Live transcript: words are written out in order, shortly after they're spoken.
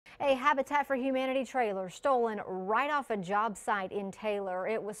A Habitat for Humanity trailer stolen right off a job site in Taylor.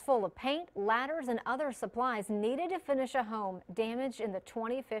 It was full of paint, ladders, and other supplies needed to finish a home damaged in the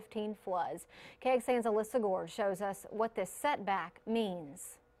 2015 floods. KXAN's Alyssa Gord shows us what this setback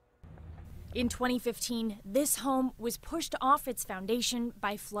means. In 2015, this home was pushed off its foundation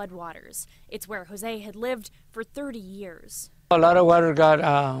by floodwaters. It's where Jose had lived for 30 years. A lot of water got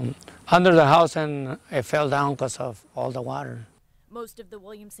under the house and it fell down because of all the water. Most of the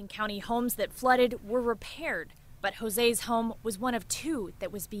Williamson County homes that flooded were repaired, but Jose's home was one of two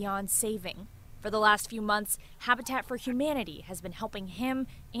that was beyond saving. For the last few months, Habitat for Humanity has been helping him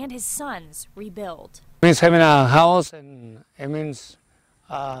and his sons rebuild. It means having a house, and it means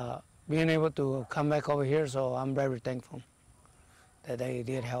being able to come back over here, so I'm very thankful that they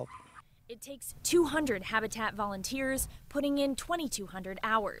did help. It takes 200 Habitat volunteers putting in 2,200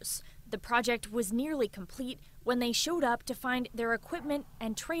 hours. The project was nearly complete when they showed up to find their equipment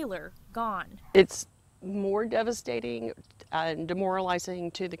and trailer gone. It's more devastating and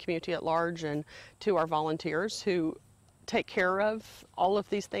demoralizing to the community at large and to our volunteers who take care of all of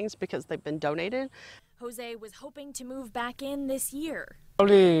these things because they've been donated. Jose was hoping to move back in this year.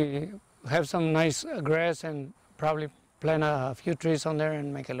 Probably have some nice grass and probably plant a few trees on there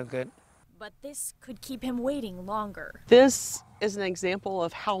and make it look good. But this could keep him waiting longer. This is an example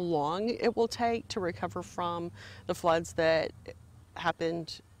of how long it will take to recover from the floods that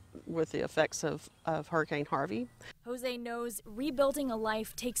happened with the effects of Hurricane Harvey. Jose knows rebuilding a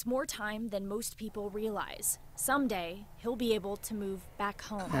life takes more time than most people realize. Someday, he'll be able to move back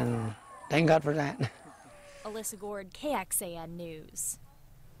home. And thank God for that. Alyssa Gord, KXAN News.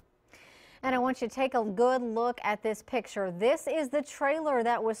 And I want you to take a good look at this picture. This is the trailer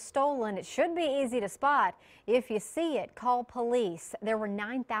that was stolen. It should be easy to spot. If you see it, call police. There were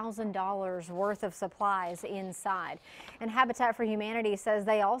 $9,000 worth of supplies inside. And Habitat for Humanity says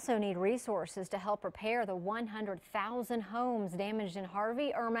they also need resources to help repair the 100,000 homes damaged in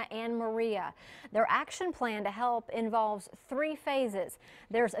Harvey, Irma, and Maria. Their action plan to help involves 3 phases.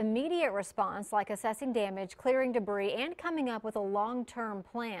 There's immediate response, like assessing damage, clearing debris, and coming up with a long-term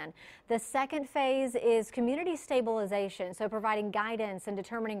plan. The second phase is community stabilization, so providing guidance and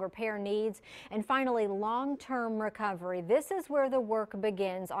determining repair needs. And finally, long-term recovery. This is where the work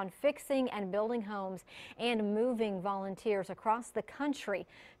begins on fixing and building homes and moving volunteers across the country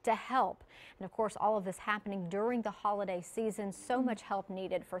to help. And of course, all of this happening during the holiday season. So much help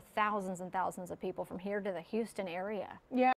needed for thousands and thousands of people from here to the Houston area. Yeah.